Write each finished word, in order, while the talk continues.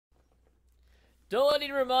Don't let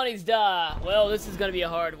any Romani's die. Well, this is gonna be a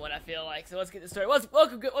hard one, I feel like. So let's get this started.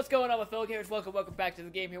 What's going on with fellow gamers? Welcome back to the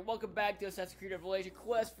game here. Welcome back to Assassin's Creed Revelation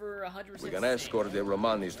Quest for 100%. We're gonna escort the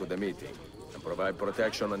Romanis to the meeting and provide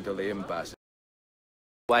protection until the impasse.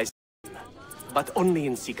 Wise, but only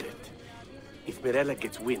in secret. If Mirella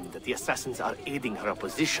gets wind that the assassins are aiding her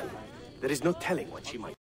opposition, there is no telling what she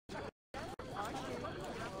might.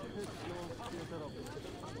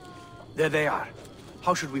 There they are.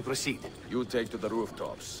 How should we proceed? You take to the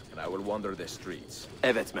rooftops, and I will wander the streets.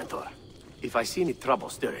 Evet, Mentor. If I see any trouble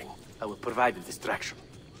stirring, I will provide a distraction.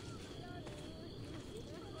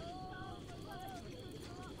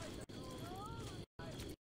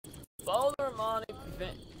 Follow the Romani,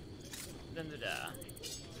 prevent them to die.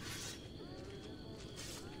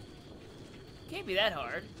 Can't be that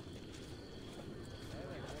hard.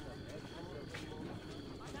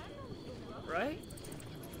 Right?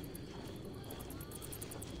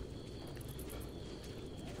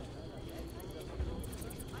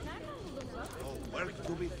 Work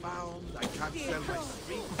to be found. I can't sell my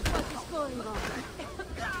street. What is going on?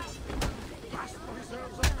 Vast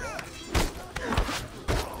reserves of gas.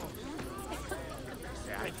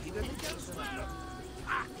 Say I've hidden it elsewhere.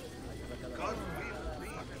 Ah, God will be.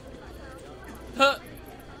 Huh.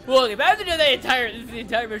 Well, if I have to do the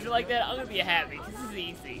entire mission like that, I'm gonna be happy. This is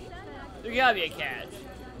easy. There gotta be a catch.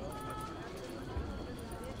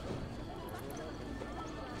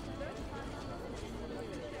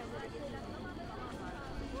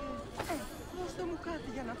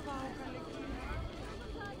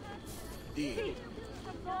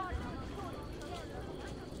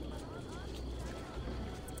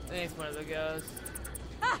 Thanks, one of the guys.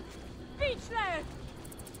 Ah! Beach there!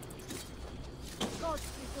 God,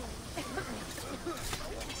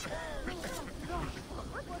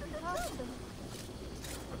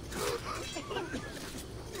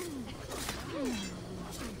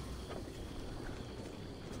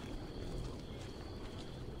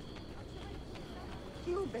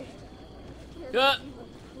 Good.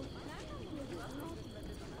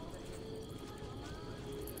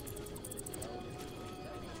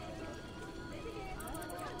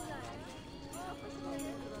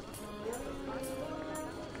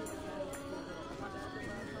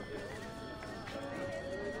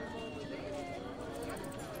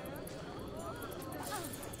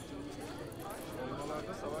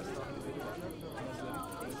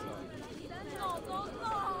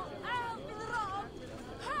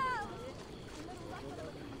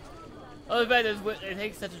 Oh, the fact that it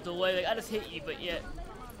takes such a delay, like, I just hit you, but yet.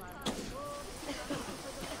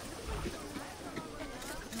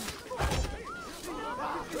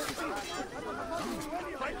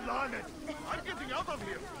 I'm getting out of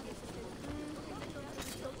here.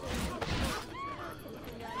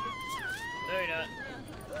 No, you're not.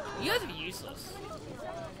 You guys are useless.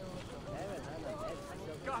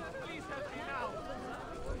 God, please help me now.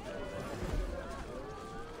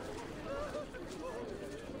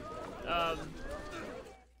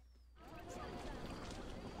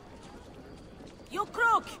 You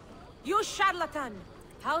crook! You charlatan!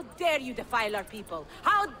 How dare you defile our people?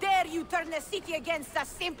 How dare you turn the city against us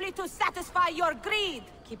simply to satisfy your greed?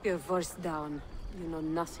 Keep your voice down. You know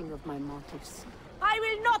nothing of my motives. I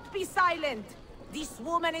will not be silent! This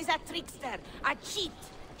woman is a trickster, a cheat!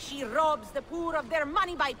 She robs the poor of their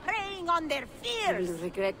money by preying on their You fears! will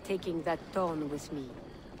regret taking that tone with me.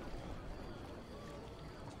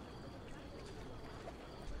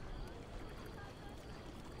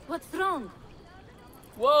 What's wrong?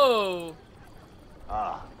 Whoa!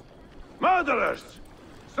 Ah. Murderers!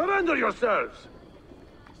 Surrender yourselves!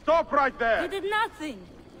 Stop right there! You did nothing!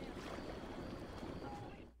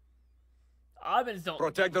 Albans don't.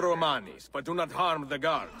 Protect the Romanis, but do not harm the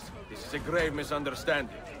guards. This is a grave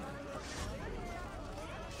misunderstanding.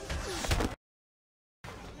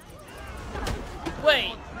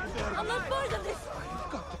 Wait! I'm not part of this!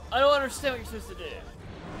 I don't understand what you're supposed to do.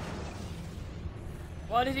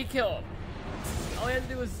 Why did he kill him? All he had to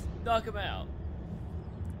do was knock him out.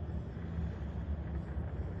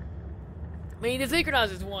 I mean, to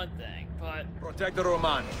synchronize is one thing, but... Protect the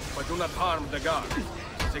Romanis, but do not harm the guards.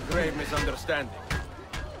 It's a grave misunderstanding.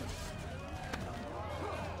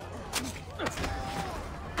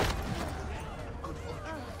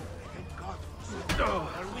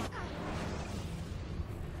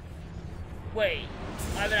 Wait,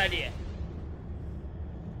 I have an idea.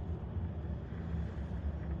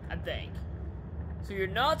 I think. So you're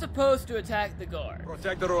not supposed to attack the guard.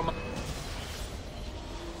 Protect the Romanis,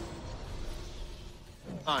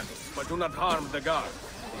 but do not harm the guards.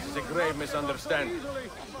 This is a grave misunderstanding.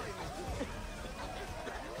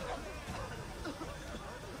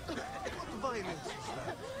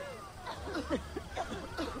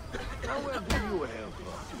 Where do you hail from?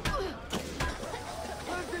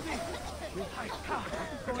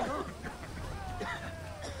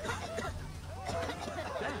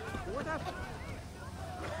 What happened?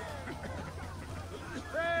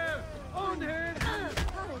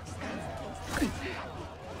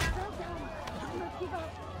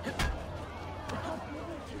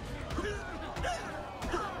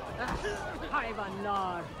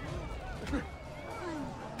 Hayvanlar.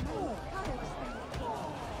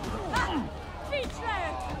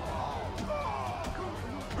 Piçler!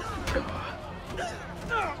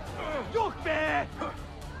 Yok be!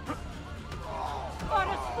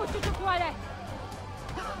 Orospu çocukları!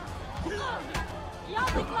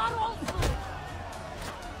 Yazıklar olsun!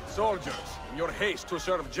 Soldiers, in your haste to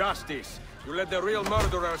serve justice, you let the real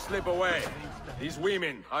murderer slip away. These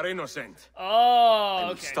women are innocent. Oh, I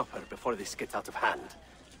will okay. stop her before this gets out of hand.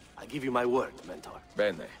 I give you my word, Mentor.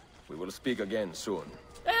 Bene, we will speak again soon.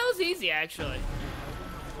 That was easy, actually.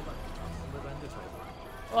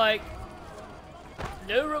 Like,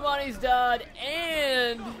 no Romani's died,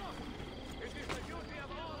 and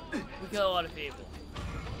we killed a lot of people.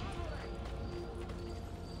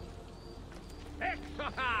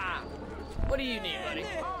 What do you need, buddy?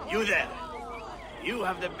 You there! You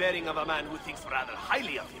have the bearing of a man who thinks rather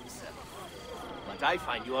highly of himself. But I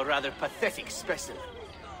find you a rather pathetic specimen.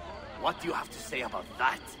 What do you have to say about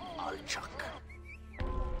that, Archuk?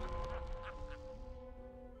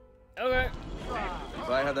 Okay. If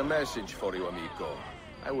I had a message for you, amico,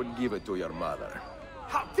 I would give it to your mother.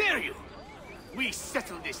 How dare you! We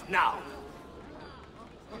settle this now!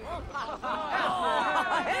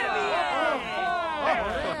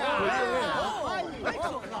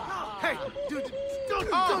 Hey, dude,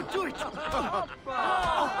 don't do it!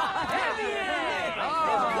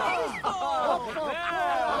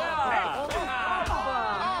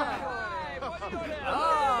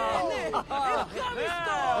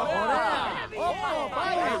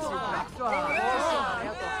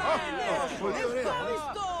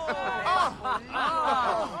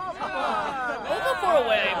 We'll go for a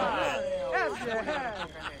wedding with that.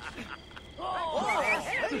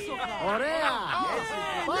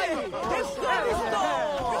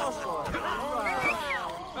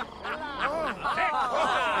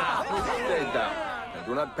 Stay down, and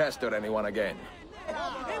do not pester anyone again.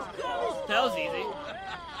 That was easy.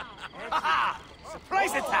 Aha!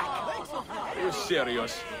 Surprise attack! Are you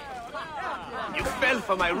serious? You fell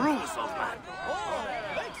for my ruse, old man.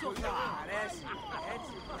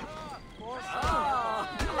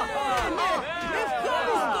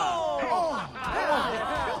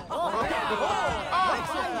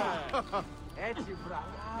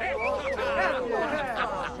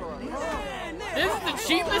 This is the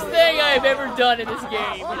cheapest thing I've ever done in this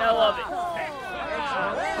game, and I love it.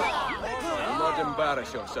 Do not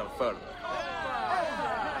embarrass yourself further.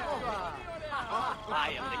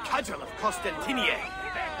 I am the cudgel of Constantinier.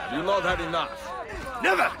 Have you not had enough?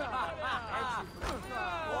 Never!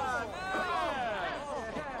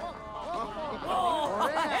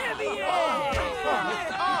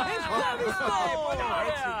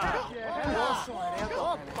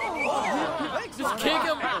 Just kick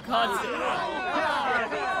him constantly.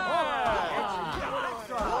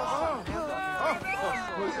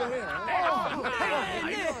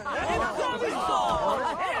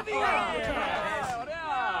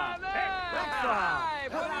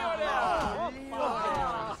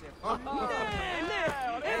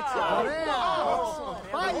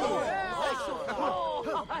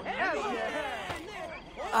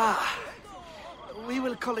 Ah, we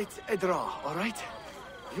will call it a draw, all right?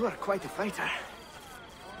 You are quite a fighter.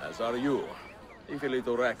 As are you, if a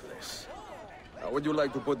little reckless. How would you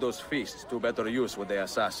like to put those feasts to better use with the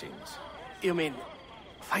assassins? You mean,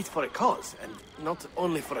 fight for a cause, and not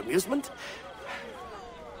only for amusement?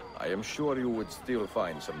 I am sure you would still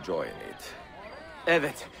find some joy in it.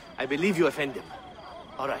 Evet, I believe you offend him.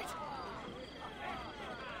 All right.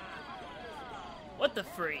 What the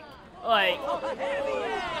freak? Like,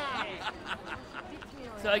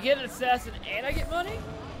 so I get an assassin and I get money?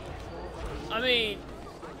 I mean,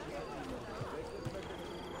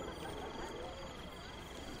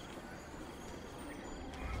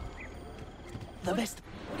 The best.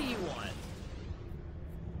 what do you want?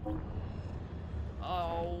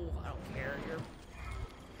 Oh, I don't care.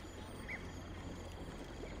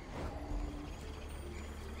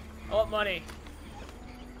 I want money.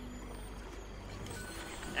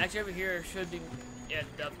 Actually, over here should be, yeah,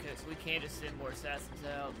 dove cooks. We can just send more assassins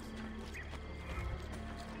out.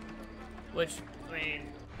 Which, I mean,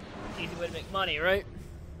 easy way to make money, right?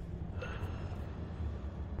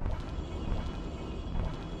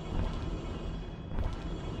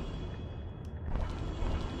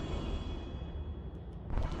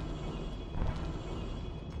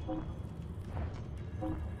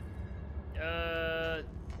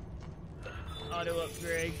 auto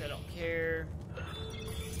upgrades. I don't care.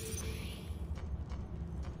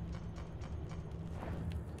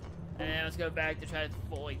 And let's go back to try to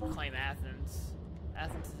fully claim Athens.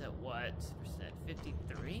 Athens is at what percent?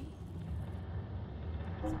 53?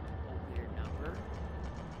 That's a weird number.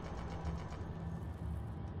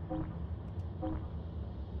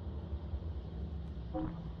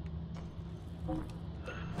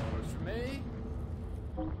 Works for me.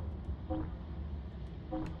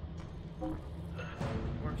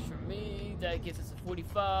 Works for me. That gets us a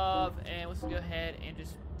 45. And let's go ahead and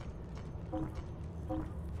just... That's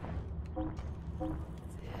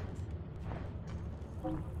it.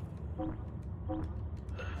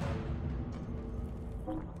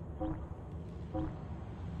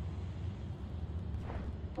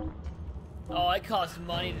 Oh, it costs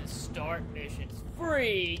money to start missions.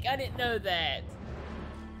 Freak! I didn't know that.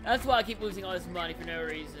 That's why I keep losing all this money for no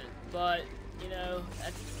reason. But, you know,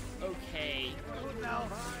 that's okay. Now,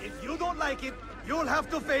 if you don't like it, you'll have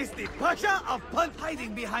to face the Pasha of Punt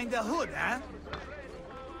hiding behind the hood, huh?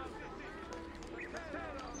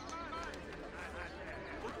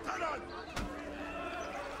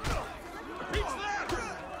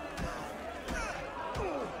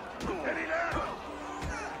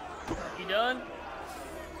 You done?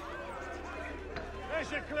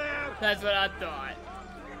 That's what I thought.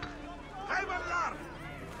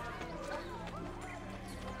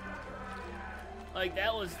 Like,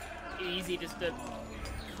 that was easy just to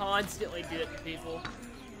constantly do it to people.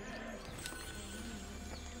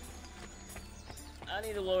 I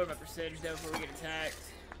need to lower my percentage though before we get attacked.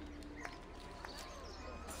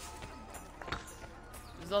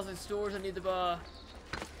 There's also stores I need to buy.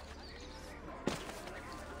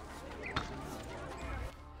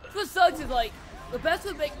 What sucks is, like, the best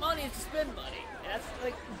way to make money is to spend money. And that's,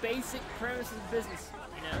 like, basic premise of business,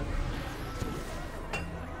 you know?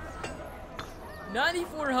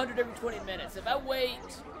 9,400 every 20 minutes. If I wait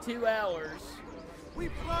 2 hours... We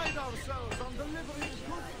pride ourselves on delivering good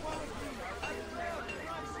quality.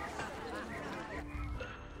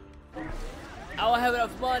 I'll have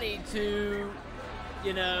enough money to,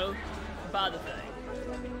 you know, buy the thing.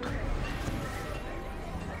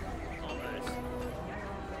 Almost.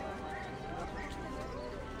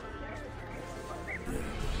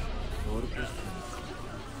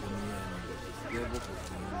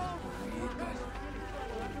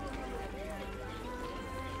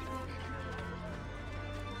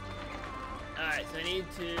 Alright, so I need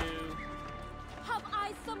to... Have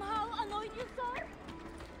I somehow annoyed you, sir?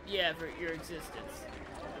 Yeah, for your existence.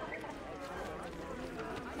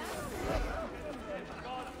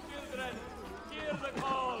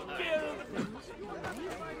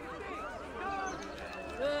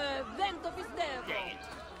 Vento is there. Dang it.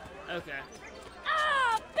 Okay.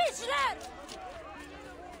 Ah, bitchlet!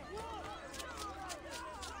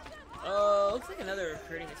 Looks like another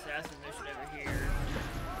recruiting assassin mission over here.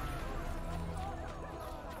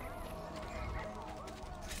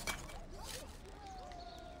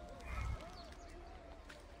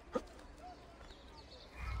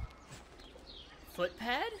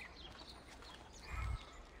 Footpad?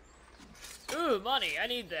 Ooh, money. I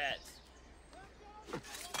need that.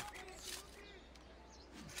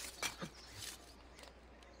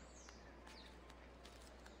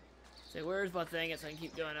 So where's my thing so I can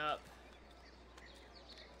keep going up?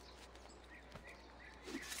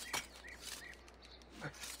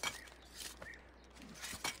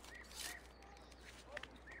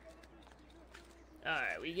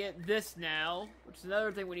 Alright, we get this now, which is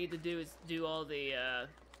another thing we need to do is do all the,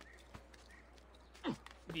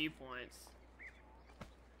 viewpoints.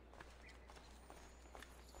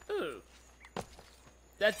 Ooh.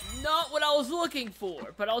 That's not what I was looking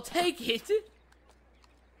for, but I'll take it.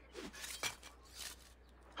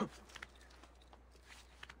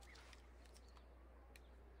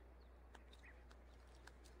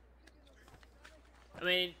 I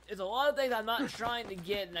mean, there's a lot of things I'm not trying to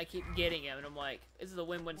get, and I keep getting them, and I'm like, this is a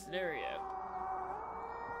win-win scenario.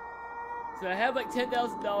 So I have like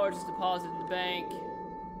 $10,000 just deposited in the bank.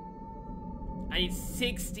 I need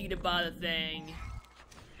 60 to buy the thing.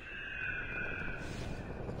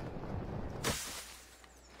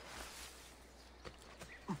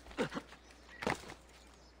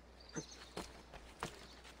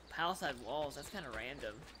 Palisade walls, that's kind of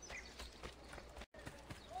random.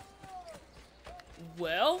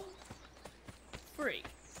 Well, freak.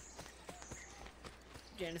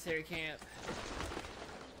 Janissary camp.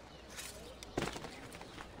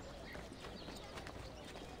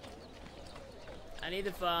 I need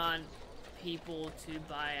to find people to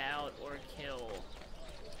buy out or kill.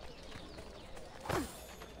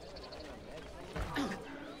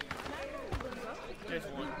 There's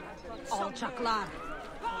one. All chaklar.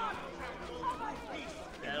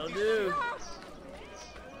 That'll do.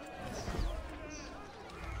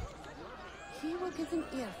 He will get an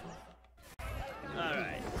earful.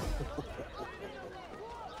 Alright.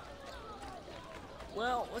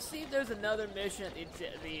 Well, let's see if there's another mission at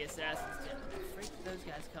the Assassin's Den. Where the freak did those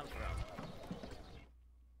guys come from?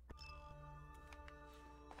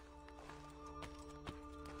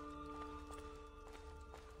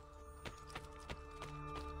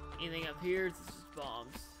 Anything up here? It's just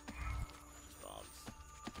bombs. Just bombs.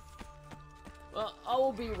 Well, I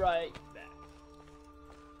will be right back.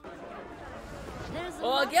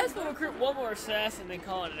 Well, I guess we'll recruit one more assassin and then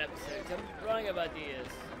call it an episode. 'Cause I'm running out of ideas.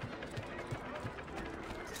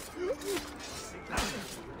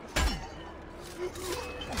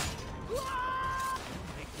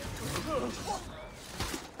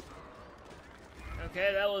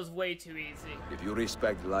 Okay, that was way too easy. If you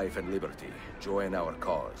respect life and liberty, join our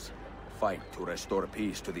cause. Fight to restore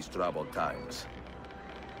peace to these troubled times.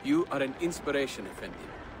 You are an inspiration, Effendi.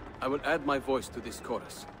 I will add my voice to this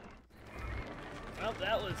chorus. Well,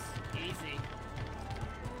 that was easy.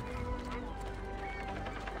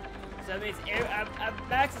 So that means I'm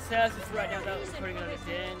max assassins right now without putting on a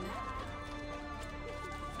den.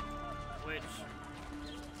 Which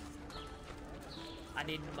I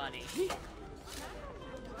need money.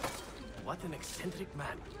 What an eccentric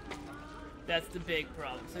man. That's the big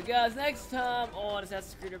problem. So guys, next time on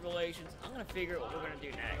Assassin's Creed Revelations, I'm gonna figure out what we're gonna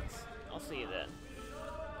do next. I'll see you then.